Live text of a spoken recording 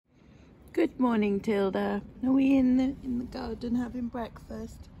Good morning, Tilda. Are we in the garden having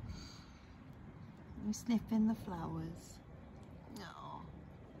breakfast? We're sniffing the flowers. Oh,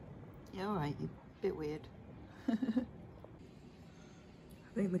 you're alright. You're a bit weird. I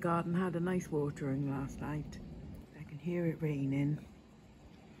think the garden had a nice watering last night. I can hear it raining.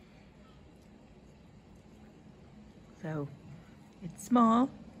 So it's small,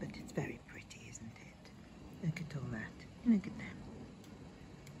 but it's very pretty, isn't it? Look at all that. Look at them.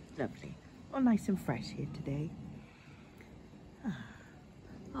 Lovely. All nice and fresh here today.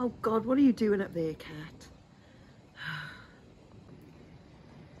 Oh God, what are you doing up there, cat?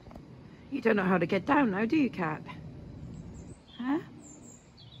 You don't know how to get down now, do you, cat? Huh?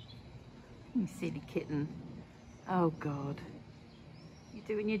 You silly kitten. Oh God. You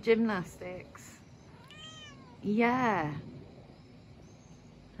doing your gymnastics? Yeah.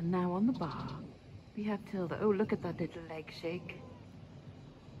 And now on the bar, we have Tilda. Oh, look at that little leg shake.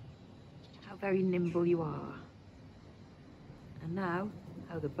 How very nimble you are. And now,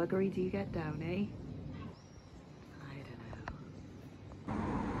 how the buggery do you get down, eh? I don't know.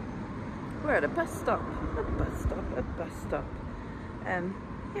 We're at a bus stop. A bus stop. A bus stop.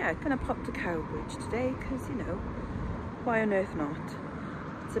 Yeah, gonna pop to Cowbridge today because, you know, why on earth not?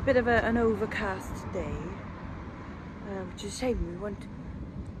 It's a bit of an overcast day, which is a shame. We want...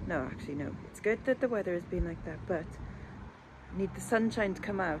 No, actually, no. It's good that the weather has been like that, but need the sunshine to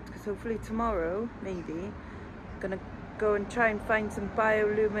come out because hopefully tomorrow, maybe, I'm gonna go and try and find some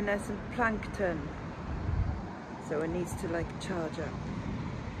bioluminescent plankton. So it needs to like charge up.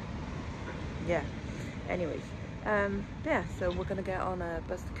 Yeah. Anyways, yeah. So we're gonna get on a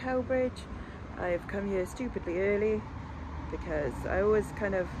bus to Cowbridge. I've come here stupidly early because I always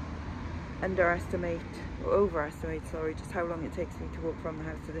kind of underestimate or overestimate, sorry, just how long it takes me to walk from the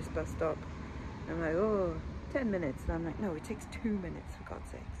house to this bus stop. I'm like, oh, 10 minutes, and I'm like, no, it takes 2 minutes, for God's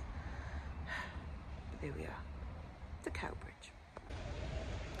sakes. But there we are, to Cowbridge.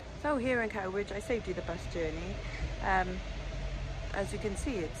 So here in Cowbridge, I saved you the bus journey. As you can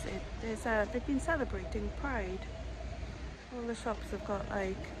see, they've been celebrating Pride. All the shops have got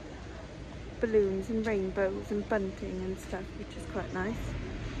like balloons and rainbows and bunting and stuff, which is quite nice.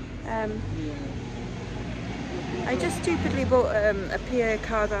 I just stupidly bought a Pierre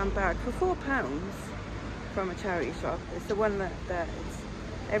Cardin bag for £4 from a charity shop. It's the one that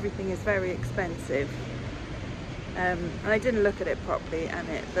everything is very expensive. And I didn't look at it properly, and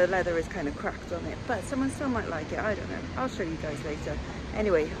the leather is kind of cracked on it, but someone still might like it. I don't know. I'll show you guys later.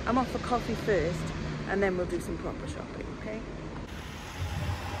 Anyway, I'm off for coffee first, and then we'll do some proper shopping, okay?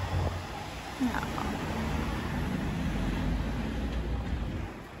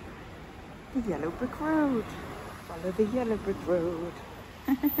 The yellow brick road. Follow the yellow brick road.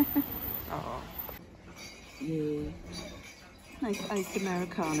 Oh. Yeah. Nice iced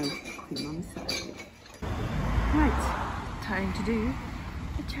Americano cream on the side. Right, time to do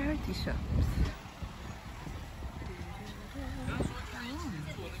the charity shops.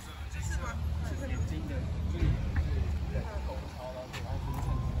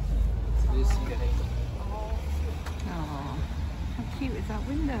 Oh, how cute is that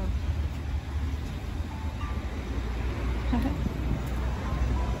window?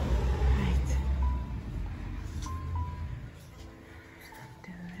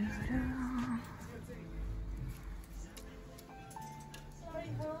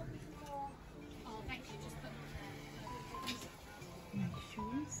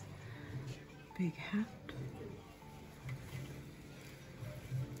 Big hat.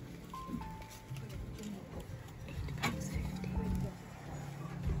 £8.50.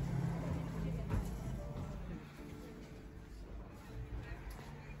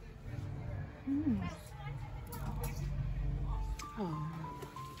 Oh,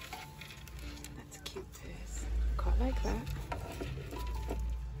 that's a cute purse. Quite like that.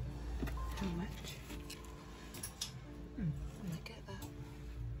 How much? I might get that.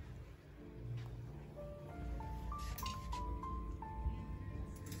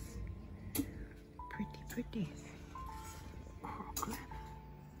 Pretty. Brooklyn.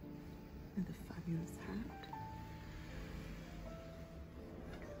 With a fabulous hat.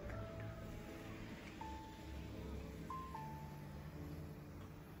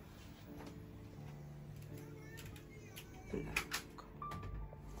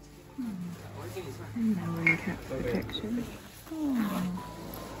 And now we're in cat protection. Oh.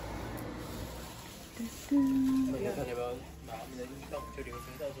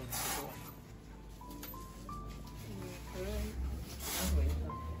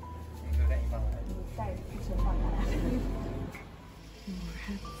 More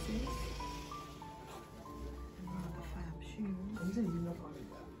hats and rather fab shoes.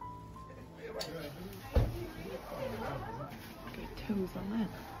 toes on that.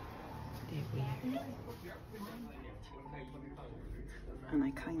 They're weird. And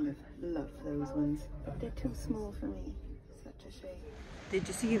I kind of love those ones. They're too small for me. Such a shame. Did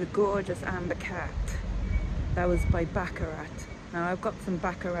you see the gorgeous amber cat? That was by Baccarat. Now I've got some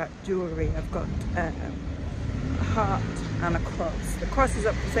Baccarat jewellery. I've got a heart and a cross. The cross is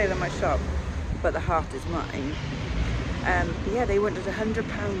up for sale in my shop, but the heart is mine. But yeah, they wanted £100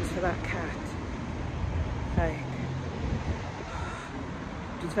 for that cat. Like,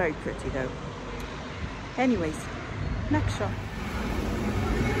 it was very pretty though. Anyways, next shop.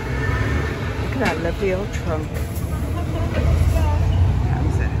 Look at that lovely old trunk.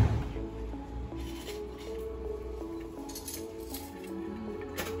 How's it?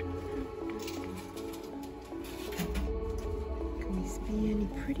 Can we see any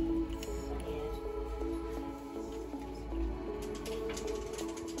pretties?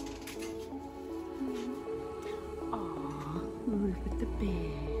 With the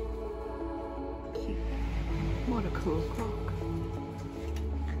bear. Cute. What a cool clock.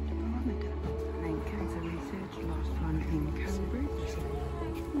 And cancer research, last one in Cowbridge.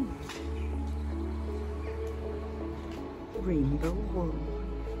 Rainbow wool.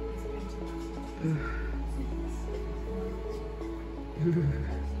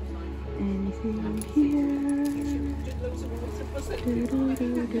 Anything here?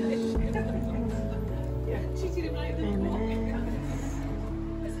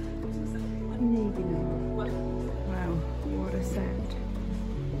 Wow, what a set.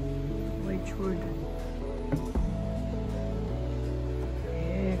 Wedgwood.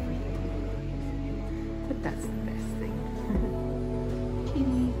 Everything. But that's the best thing.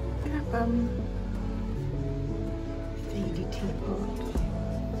 Kitty, cat faded teapot.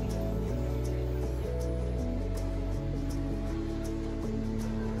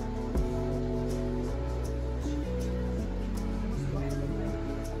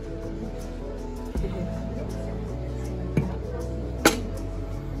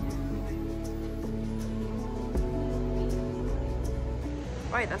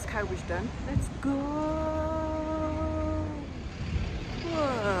 Right, that's Cowbridge done. Let's go.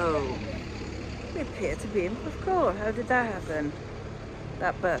 Whoa. We appear to be in Porthcawl. How did that happen?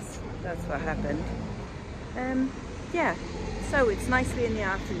 That bus. That's what happened. Yeah. So it's nicely in the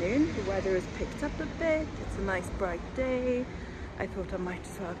afternoon. The weather has picked up a bit. It's a nice bright day. I thought I might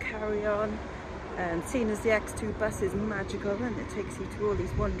as well carry on. Seeing as the X2 bus is magical and it takes you to all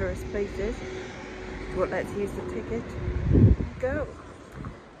these wondrous places. So let's use the ticket. Go.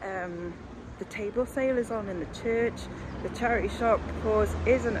 The table sale is on in the church. The charity shop, of course,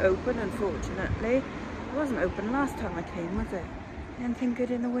 isn't open, unfortunately. It wasn't open last time I came, was it? Anything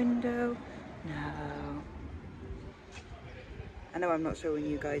good in the window? No. I know I'm not showing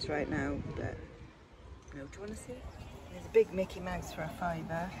you guys right now, but... No, do you want to see? There's a big Mickey Mouse for a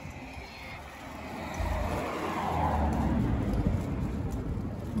 £5.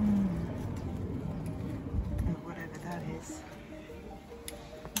 Whatever that is.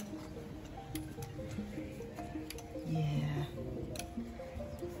 Yeah.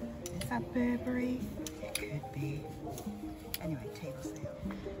 Is that Burberry? It could be. Anyway, table sale.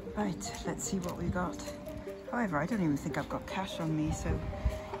 Right, let's see what we got. However, I don't even think I've got cash on me, so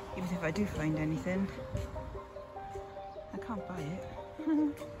even if I do find anything, I can't buy it.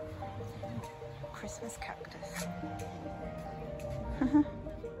 Christmas cactus.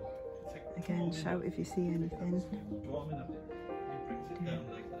 Again, shout if you see anything.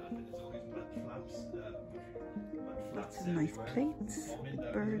 Lots of nice plates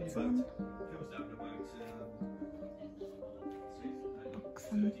with birds on. Books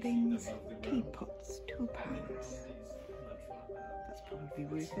and things. Teapots, £2. That's probably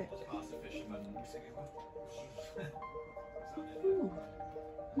worth it. Ooh,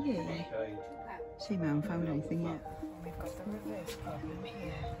 yay. Shame I haven't found anything yet. We've got the reverse problem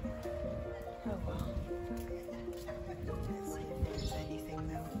here. Oh well. Let's see if there's anything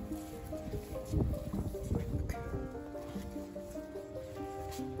though.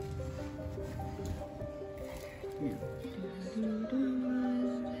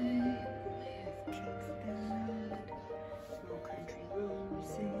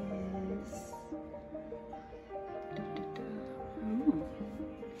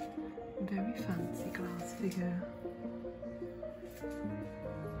 Very fancy glass figure.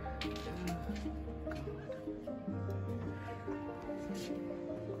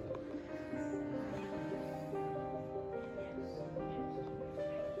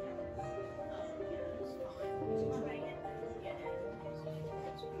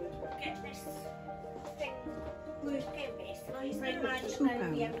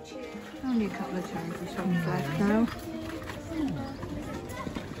 £2. Only a couple of charity shops left now.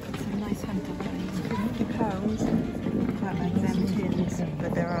 Some nice hunter vines, £50. Quite like them tins,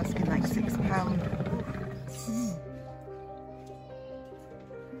 but they're asking like £6.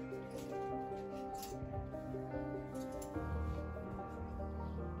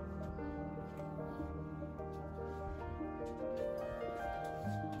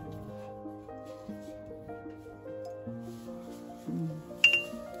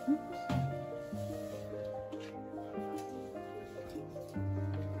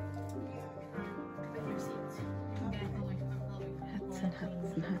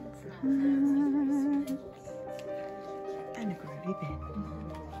 Hats. And a groovy bin.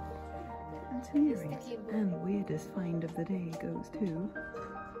 And some earrings. And the weirdest find of the day goes to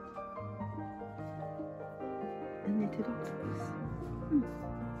a knitted octopus.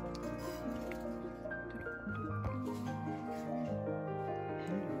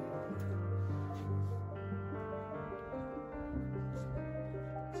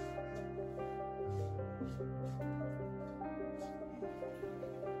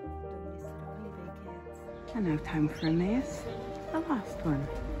 And now time for Emmaus, the last one.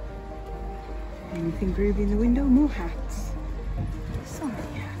 Anything groovy in the window? More hats. So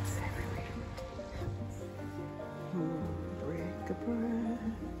many hats everywhere. Oh, bric-a-brac.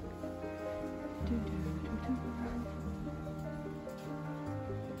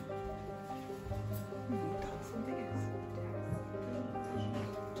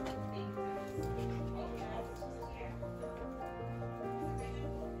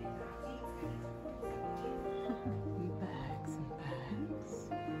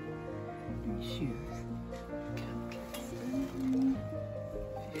 Shoes.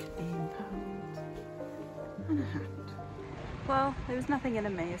 £15 and a hat. Well, there was nothing in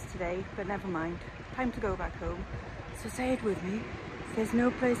Emmaus today, but never mind. Time to go back home. So say it with me. There's no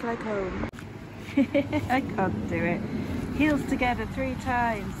place like home. I can't do it. Heels together 3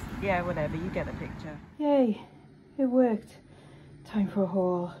 times. Yeah, whatever, you get the picture. Yay, it worked. Time for a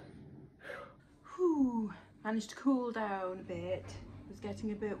haul. Whew. Managed to cool down a bit. It was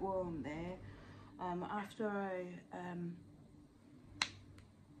getting a bit warm there. After I,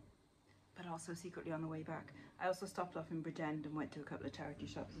 but also secretly on the way back, I also stopped off in Bridgend and went to a couple of charity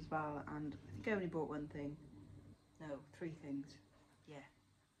shops as well, and I think I only bought 1 thing. No, 3 things. Yeah.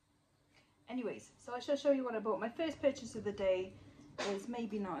 Anyways, so I shall show you what I bought. My first purchase of the day is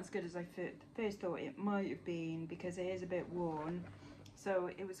maybe not as good as I first thought it might have been, because it is a bit worn. So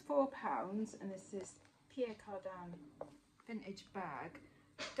it was £4, and it's this Pierre Cardin vintage bag.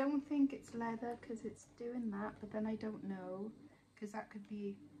 Don't think it's leather because it's doing that, but then I don't know, because that could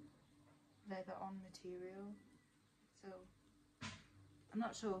be leather on material, so I'm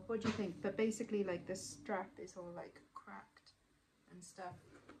not sure. What do you think? But basically, like, the strap is all like cracked and stuff,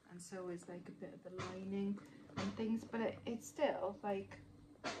 and so is like a bit of the lining and things, but it's still like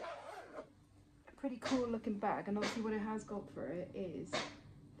a pretty cool looking bag. And obviously what it has got for it is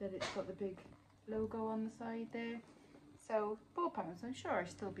that it's got the big logo on the side there. So £4, I'm sure I'll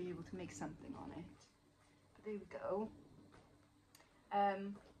still be able to make something on it. But there we go.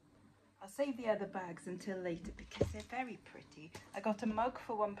 I'll save the other bags until later because they're very pretty. I got a mug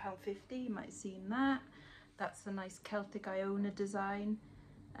for £1.50, you might have seen that. That's a nice Celtic Iona design.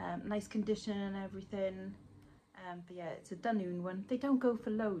 Nice condition and everything. But yeah, it's a Dunoon one. They don't go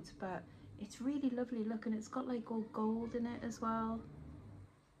for loads, but it's really lovely looking. It's got like all gold in it as well.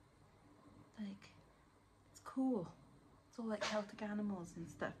 Like, it's cool. It's all like Celtic animals and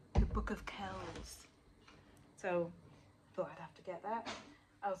stuff. The Book of Kells. So I thought I'd have to get that.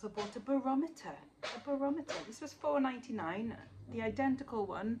 I also bought a barometer. This was £4.99. The identical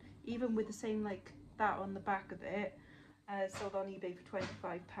one, even with the same like that on the back of it, sold on eBay for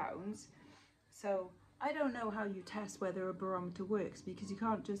 £25. So I don't know how you test whether a barometer works, because you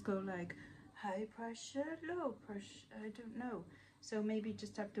can't just go like high pressure, low pressure. I don't know. So maybe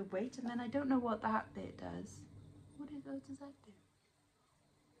just have to wait, and then I don't know what that bit does. What does that do?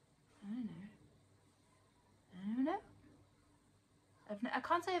 I don't know. I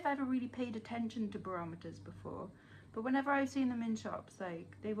can't say I've ever really paid attention to barometers before, but whenever I've seen them in shops,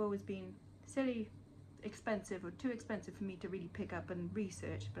 like, they've always been silly expensive or too expensive for me to really pick up and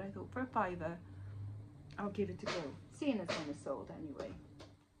research. But I thought for a £5, I'll give it a go, seeing as one is sold anyway.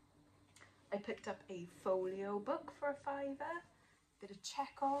 I picked up a folio book for a £5, bit of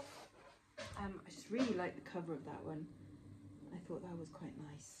Chekhov. I just really like the cover of that one. I thought that was quite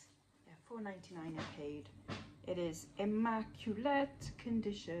nice. Yeah, £4.99 I paid. It is immaculate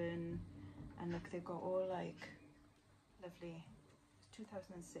condition, and look, they've got all like lovely,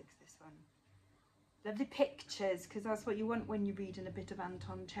 2006 this one. Lovely pictures, because that's what you want when you're reading a bit of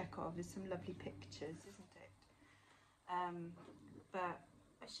Anton Chekhov, is some lovely pictures, isn't it? but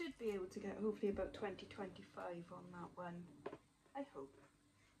I should be able to get hopefully about 20-25 on that one, I hope.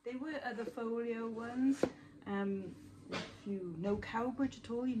 There were other folio ones. If you know Cowbridge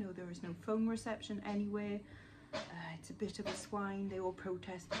at all, you know there is no phone reception anywhere. It's a bit of a swine. They all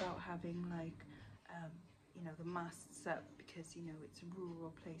protest about having like, you know, the masts up because, you know, it's a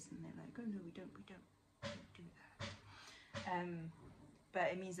rural place, and they're like, oh no, we don't do that. But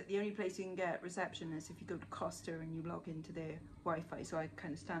it means that the only place you can get reception is if you go to Costa and you log into their Wi-Fi. So I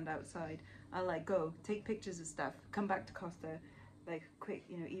kind of stand outside. I'll like go take pictures of stuff, come back to Costa, like quick,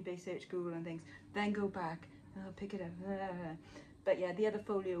 you know, eBay search, Google and things, then go back and I'll pick it up. But yeah, the other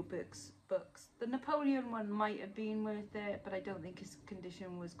folio books, the Napoleon one might have been worth it, but I don't think his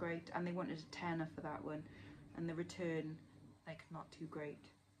condition was great, and they wanted a tenner for that one, and the return, like, not too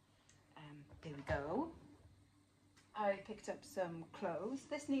great. There we go. I picked up some clothes.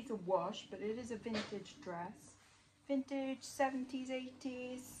 This needs a wash, but it is a vintage dress. Vintage 70s,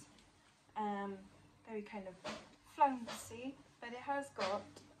 80s. Very kind of flouncy, but it has got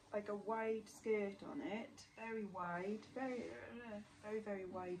like a wide skirt on it. Very wide, very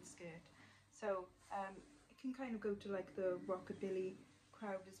wide skirt. So it can kind of go to like the rockabilly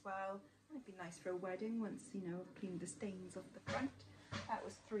crowd as well. It'd be nice for a wedding once, you know, I've cleaned the stains off the front. That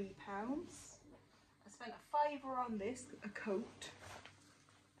was £3. I spent a £5 on this, a coat,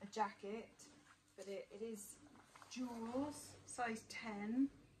 a jacket, but it is jewels, size 10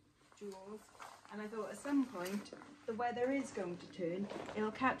 jewels, and I thought at some point the weather is going to turn,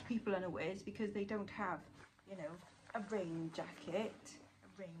 it'll catch people unawares because they don't have, you know, a rain jacket,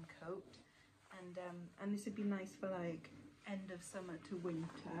 a raincoat, and this would be nice for like end of summer to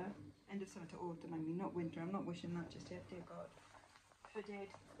winter, end of summer to autumn, I mean, not winter, I'm not wishing that just yet, dear God. Hooded,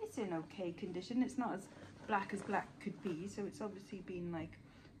 it's in okay condition, it's not as black could be, so it's obviously been like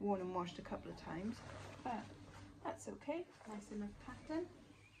worn and washed a couple of times, but that's okay, nice enough pattern.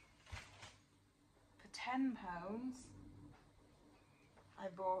 For £10 I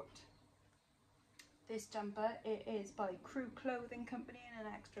bought this jumper. It is by Crew Clothing Company in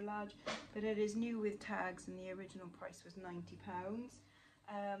an extra large, but it is new with tags and the original price was £90.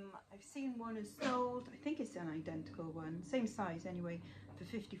 I've seen one is sold, I think it's an identical one, same size anyway, for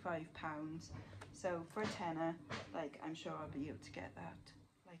 £55. So for a tenner, like, I'm sure I'll be able to get that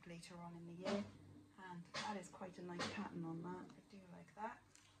like later on in the year, and that is quite a nice pattern on that. I do like that.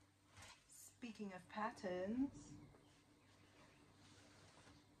 Speaking of patterns,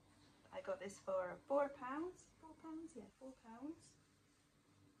 I got this for £4. £4? Yeah, £4.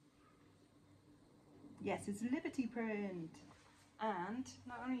 Yes, it's Liberty print. And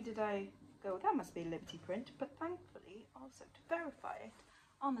not only did I go, that must be a Liberty print, but thankfully also to verify it,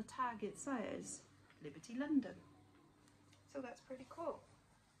 on the tag it says Liberty London. So that's pretty cool.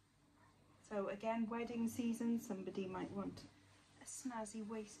 So again, wedding season, somebody might want a snazzy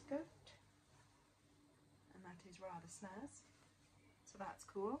waistcoat. And that is rather snaz. So that's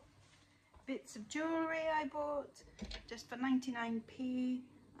cool. Bits of jewellery I bought just for 99p.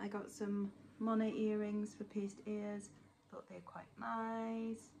 I got some Monet earrings for pierced ears. Thought they're quite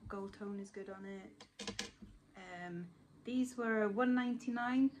nice. Gold tone is good on it. These were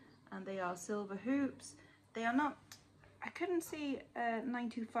 $1.99 and they are silver hoops. They are not, I couldn't see a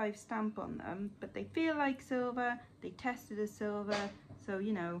 925 stamp on them, but they feel like silver. They tested as silver, so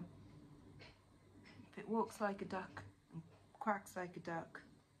you know, if it walks like a duck and quacks like a duck,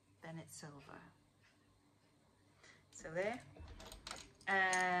 then it's silver. So there.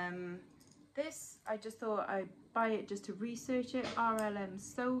 This, I just thought I'd buy it just to research it. RLM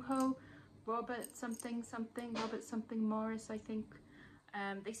Soho, Robert something Morris, I think.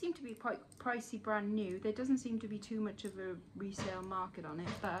 They seem to be quite pricey, brand new. There doesn't seem to be too much of a resale market on it,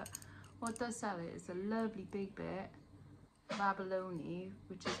 but what does sell it is a lovely big bit of abalone,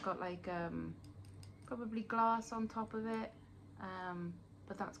 which has got like probably glass on top of it,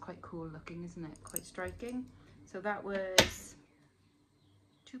 but that's quite cool looking, isn't it? Quite striking. So that was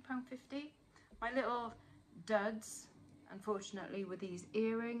 £2.50. My little duds, unfortunately, were these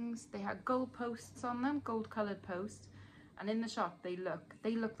earrings. They had gold posts on them, gold coloured posts, and in the shop they look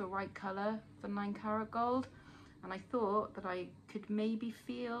the right colour for 9-carat gold, and I thought that I could maybe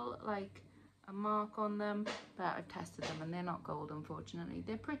feel like a mark on them, but I've tested them and they're not gold, unfortunately.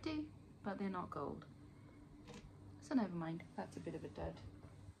 They're pretty, but they're not gold. So never mind, that's a bit of a dud.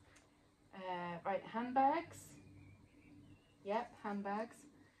 Right, handbags. Yep, handbags.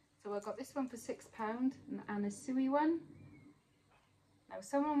 So I got this one for £6, an Anasui one. Now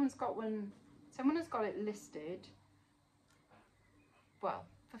someone has got it listed, well,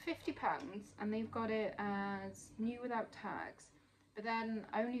 for £50, and they've got it as new without tags. But then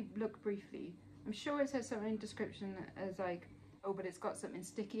I only looked briefly I'm sure it says something in the description as like, oh, but it's got something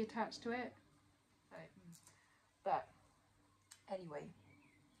sticky attached to it. But anyway,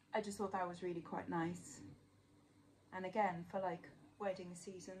 I just thought that was really quite nice. And again, for like wedding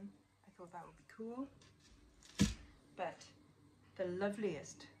season, I thought that would be cool. But the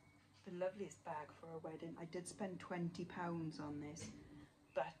loveliest bag for a wedding, I did spend £20 on this,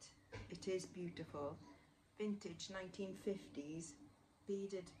 but it is beautiful. Vintage 1950s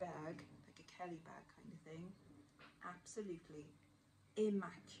beaded bag, like a Kelly bag kind of thing. Absolutely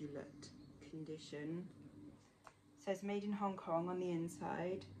immaculate condition. It says made in Hong Kong on the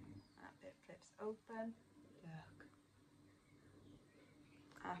inside. That bit flips open. Look.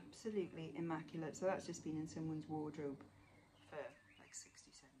 Absolutely immaculate. So that's just been in someone's wardrobe for like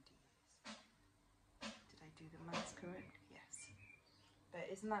 60, 70 years. Did I do the maths correct? Yes. But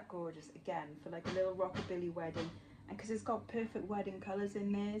isn't that gorgeous? Again, for like a little rockabilly wedding. And because it's got perfect wedding colours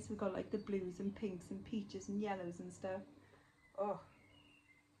in there. So we've got like the blues and pinks and peaches and yellows and stuff. Oh,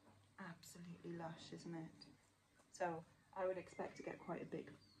 absolutely lush, isn't it? So I would expect to get quite a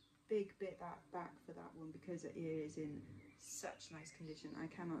big bit back for that one, because it is in such nice condition. I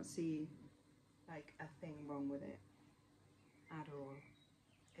cannot see like a thing wrong with it at all.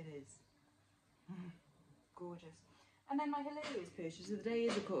 It is gorgeous. And then my hilarious purchase of the day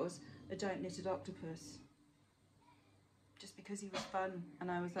is, of course, a giant knitted octopus. Just because he was fun,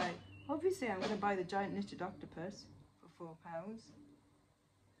 and I was like, obviously I'm going to buy the giant knitted octopus for £4.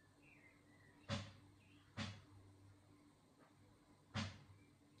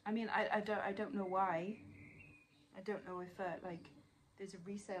 I mean, I don't know why. I don't know if like there's a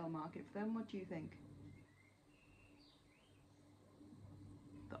resale market for them. What do you think?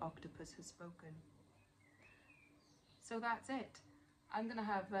 The octopus has spoken. So that's it. I'm gonna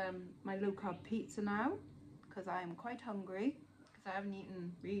have my low carb pizza now, because I am quite hungry, because I haven't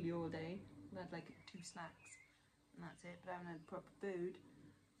eaten really all day. I've had like 2 snacks and that's it, but I haven't had proper food.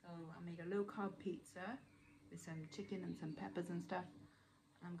 So I made a low carb pizza with some chicken and some peppers and stuff.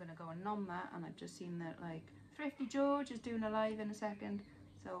 I'm gonna go and nom that, and I've just seen that like Thrifty George is doing a live in a second,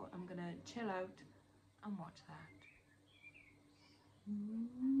 so I'm gonna chill out and watch that.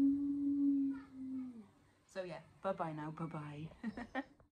 So yeah, bye bye now, bye bye.